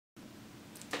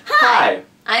Hi!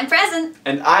 I'm present.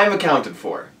 And I'm accounted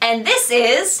for. And this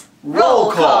is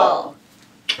Roll Call!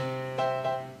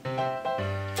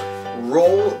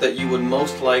 Role that you would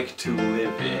most like to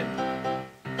live in.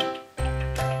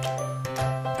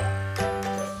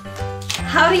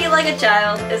 How Do You Like a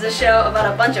Child is a show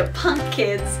about a bunch of punk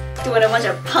kids doing a bunch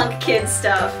of punk kid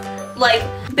stuff. Like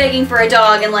begging for a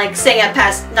dog and like staying up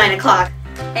past 9 o'clock.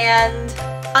 And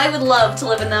I would love to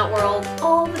live in that world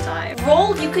all the time.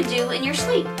 Role you could do in your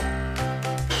sleep.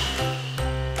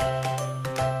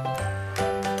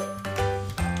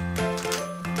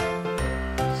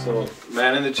 So,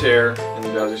 man in the chair in the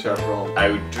Jazzy Sharp role.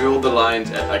 I would drill the lines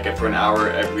for an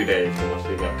hour every day for much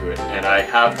leading up to it. And I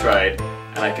have tried,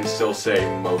 and I can still say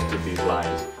most of these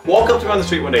lines. Walk up to me on the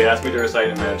street one day, ask me to recite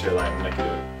a man in a chair line, and I can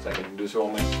do it. So I can do this role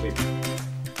in my sleep.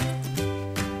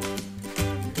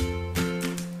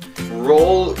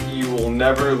 Role you will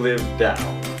never live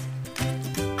down.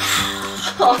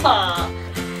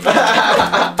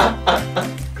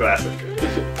 Classic.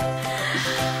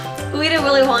 We did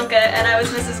Willy Wonka and I was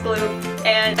Mrs. Glue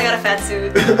and I got a fat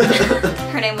suit.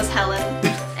 Her name was Helen.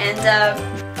 And yeah,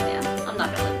 I'm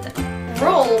not gonna live it down.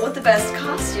 Role with the best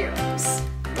costumes.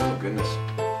 Oh goodness.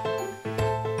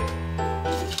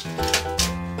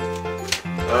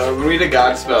 When we did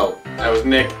Godspell, I was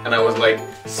Nick and I was like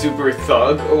super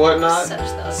thug or whatnot. Such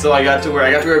thug. So I got to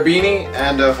wear a beanie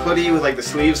and a hoodie with like the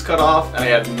sleeves cut off, and I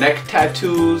had neck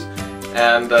tattoos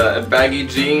and baggy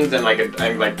jeans and like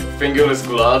fingerless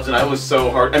gloves, and I was so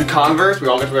hard. And Converse, we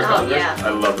all got to wear Converse. Yeah.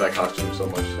 I love that costume so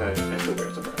much. I still wear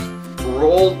it sometimes.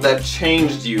 Role that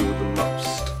changed you the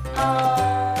most.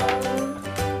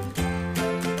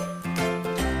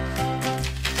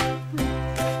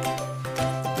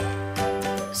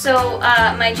 So,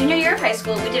 my junior year of high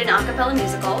school, we did an a cappella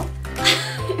musical.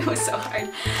 It was so hard.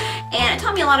 And it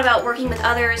taught me a lot about working with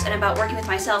others and about working with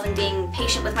myself and being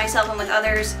patient with myself and with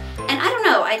others. And I don't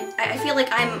know, I feel like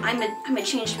I'm a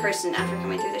changed person after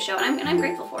coming through the show, and I'm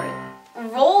grateful for it.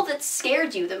 Role that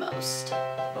scared you the most.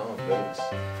 Oh, goodness.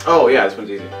 Oh, yeah, this one's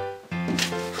easy.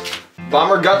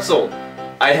 Bomber Gutzel.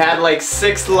 I had like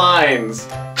 6 lines,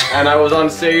 and I was on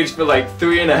stage for like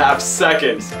 3.5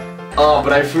 seconds. Oh,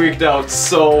 but I freaked out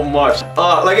so much.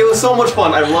 Like, it was so much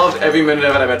fun. I loved every minute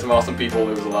of it. I met some awesome people.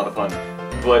 It was a lot of fun.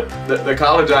 But the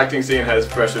college acting scene has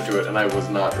pressure to it, and I was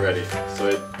not ready. So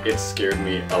it scared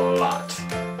me a lot.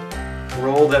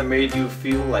 Role that made you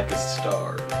feel like a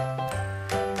star.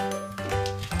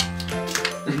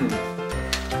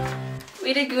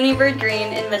 We did Goonie Bird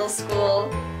Green in middle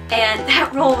school, and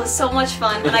that role was so much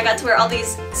fun, and I got to wear all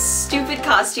these stupid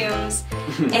costumes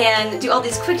and do all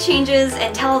these quick changes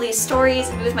and tell all these stories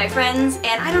and be with my friends,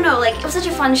 and I don't know, like, it was such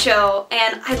a fun show,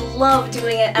 and I loved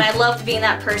doing it, and I loved being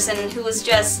that person who was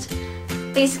just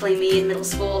basically me in middle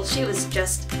school. She was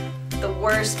just the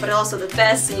worst, but also the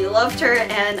best, and you loved her,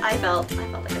 and I felt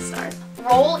like a star.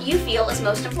 Role you feel is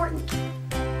most important.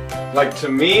 Like to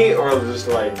me, or just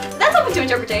like... That's open to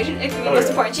interpretation. It can be most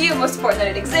important to you, most important that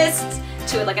it exists,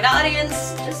 to like an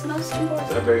audience, just most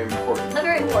important. A very important. A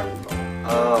very important role.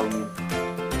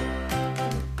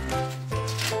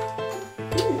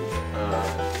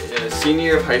 Senior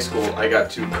year of high school, I got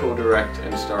to co-direct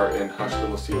and star in Hush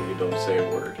Little Seal, You Don't Say a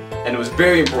Word. And it was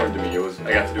very important to me.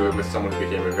 I got to do it with someone who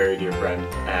became a very dear friend,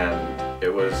 and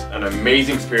it was an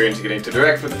amazing experience getting to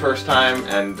direct for the first time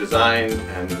and design,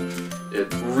 and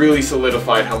it really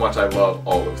solidified how much I love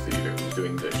all of theater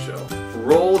doing this show.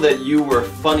 Role that you were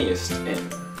funniest in.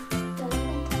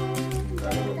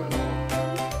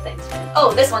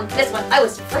 Oh, this one. I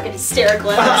was freaking hysterical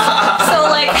in this. So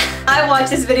like, I watched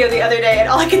this video the other day and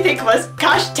all I could think was,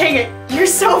 gosh dang it, you're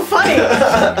so funny.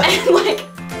 and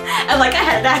like I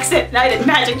had an accent and I did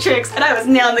magic tricks and I was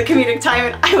nailing the comedic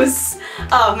time, and I was,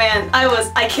 oh man, I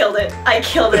killed it. I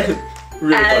killed it.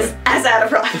 Really as out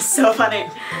of role. I was so funny.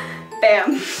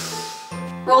 Bam.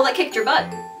 Role that kicked your butt.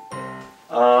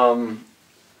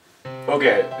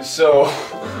 Okay, so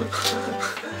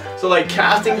like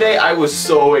casting day, I was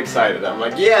so excited. I'm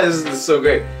like, yeah, this is so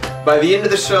great. By the end of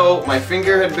the show, my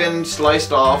finger had been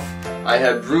sliced off. I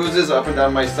had bruises up and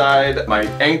down my side. My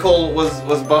ankle was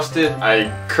busted.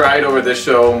 I cried over this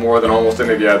show more than almost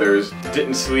any of the others.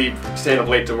 Didn't sleep, stayed up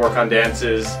late to work on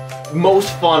dances.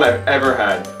 Most fun I've ever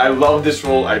had. I love this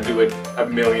role. I'd do it a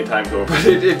million times over. But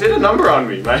it did a number on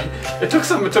me. It took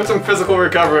some physical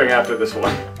recovering after this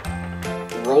one.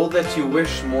 Role that you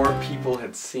wish more people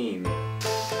had seen.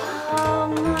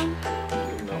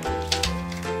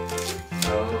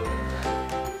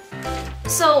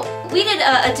 So we did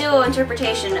a duo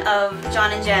interpretation of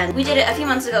John and Jen. We did it a few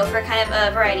months ago for kind of a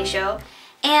variety show,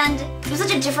 And it was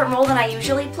such a different role than I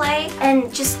usually play,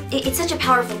 and just, it's such a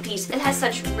powerful piece. It has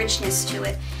such richness to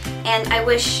it, and I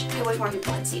wish more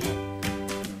people had seen it.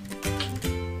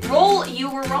 Role you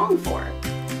were wrong for.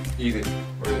 Easy.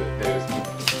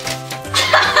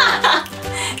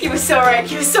 He was so right.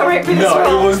 He was so right for this role.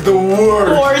 No, it was the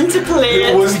worst. Born to play it.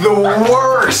 It was the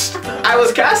worst. I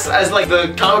was cast as like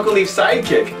the comic relief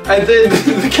sidekick, and then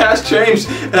the cast changed,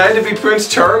 and I had to be Prince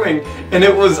Charming, and I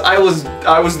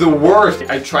was the worst.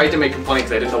 I tried to make him funny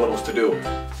because I didn't know what else to do,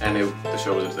 and the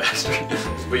show was a disaster.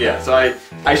 But yeah, so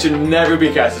I should never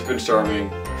be cast as Prince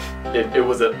Charming. It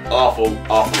was an awful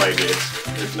idea.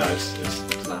 It's not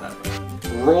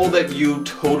happening. Role that you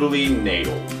totally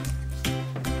nailed.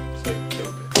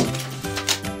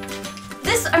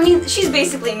 I mean, she's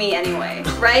basically me anyway,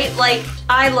 right? Like,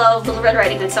 I love Little Red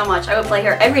Riding Hood so much. I would play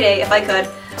her every day if I could.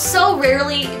 So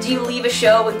rarely do you leave a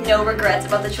show with no regrets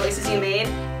about the choices you made,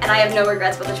 and I have no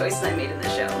regrets about the choices I made in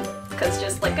this show. Because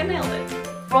just like I nailed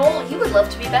it. Role you would love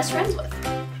to be best friends with.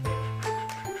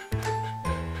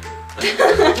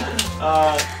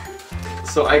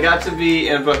 So I got to be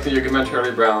in both the You Met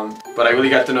Charlie Brown, but I really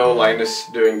got to know Linus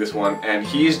doing this one, and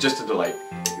he's just a delight.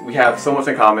 We have so much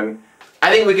in common. I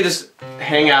think we could just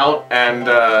hang out and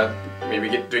maybe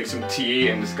drink some tea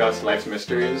and discuss life's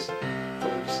mysteries.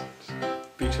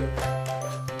 Beach it.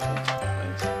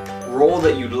 Role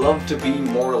that you'd love to be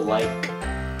more like.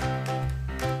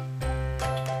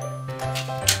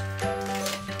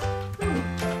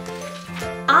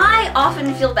 I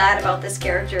often feel bad about this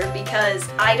character because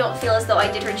I don't feel as though I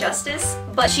did her justice,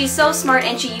 but she's so smart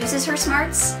and she uses her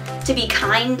smarts to be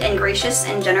kind and gracious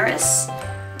and generous.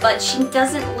 But she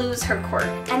doesn't lose her quirk,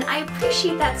 and I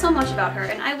appreciate that so much about her,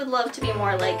 and I would love to be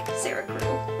more like Sarah Crew.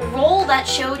 A role that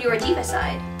showed your diva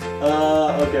side.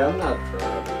 Okay, I'm not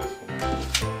proud of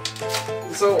this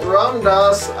one. So Ram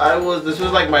Dass, this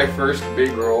was like my first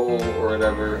big role or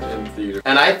whatever in theater,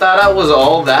 and I thought I was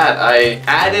all that. I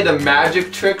added a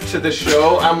magic trick to the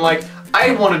show. I'm like,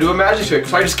 I want to do a magic trick,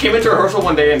 so I just came into rehearsal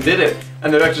one day and did it.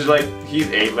 And the director's like, he's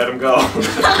 8, let him go.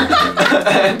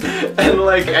 and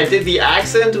like, I did the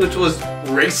accent, which was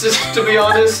racist, to be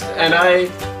honest. And I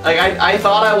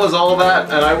thought I was all that,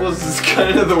 and I was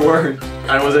kind of the worst.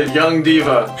 I was a young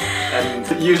diva,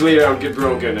 and usually I would get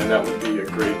broken, and that would be a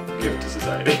great gift to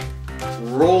society.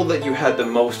 Role that you had the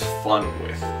most fun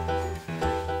with.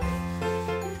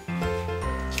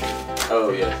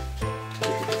 Oh yeah.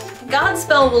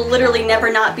 Godspell will literally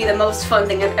never not be the most fun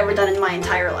thing I've ever done in my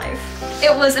entire life.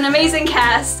 It was an amazing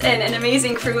cast and an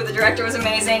amazing crew. The director was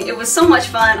amazing. It was so much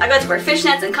fun. I got to wear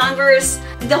fishnets and Converse.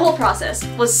 The whole process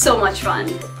was so much fun,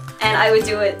 and I would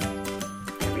do it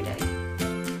every day.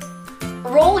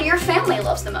 Role your family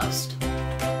loves the most.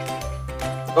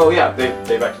 Oh yeah, they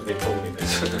told me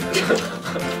this.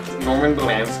 Norman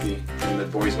Belansky in The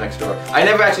Boys Next Door. I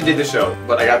never actually did the show,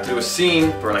 but I got to do a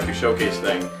scene for like a showcase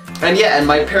thing. And yeah, and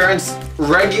my parents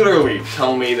regularly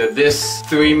tell me that this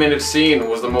 3-minute scene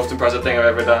was the most impressive thing I've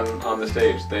ever done on the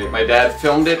stage. My dad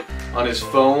filmed it on his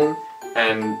phone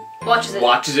and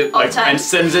watches it like, and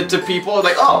sends it to people.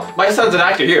 Like, oh, my son's an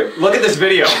actor, here, look at this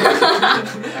video.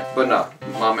 But no,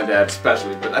 mom and dad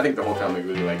especially, but I think the whole family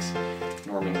really likes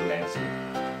Norman Belansky.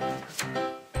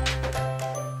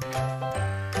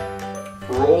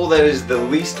 Role that is the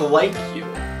least like you.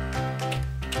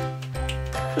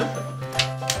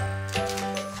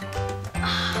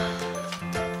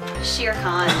 Shere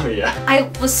Khan. Oh yeah.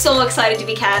 I was so excited to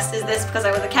be cast as this because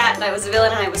I was a cat and I was a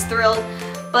villain and I was thrilled.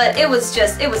 But it was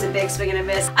a big swing and a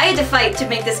miss. I had to fight to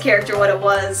make this character what it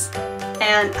was,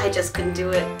 and I just couldn't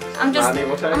do it. I'm just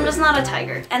not a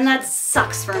tiger, and that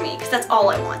sucks for me because that's all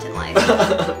I want in life.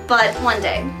 But one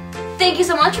day. Thank you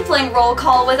so much for playing Roll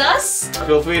Call with us.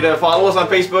 Feel free to follow us on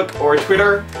Facebook or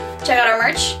Twitter. Check out our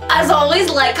merch. As always,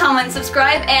 like, comment,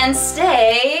 subscribe, and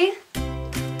stay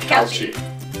couchy.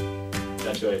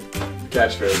 That's right.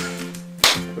 Catchphrase.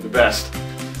 For the best.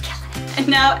 And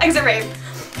now, exit rave.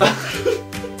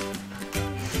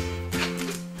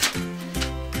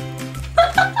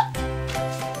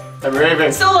 I'm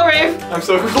raving. Solo rave. I'm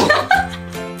so cool.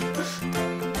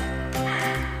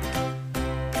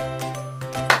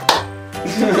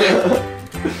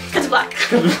 Cut to black.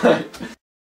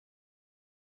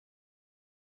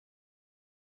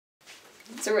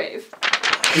 It's a rave.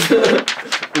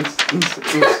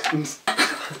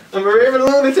 I'm a raving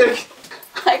lunatic.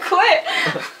 I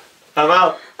quit. I'm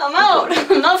out. I'm out.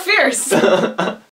 I'm not fierce.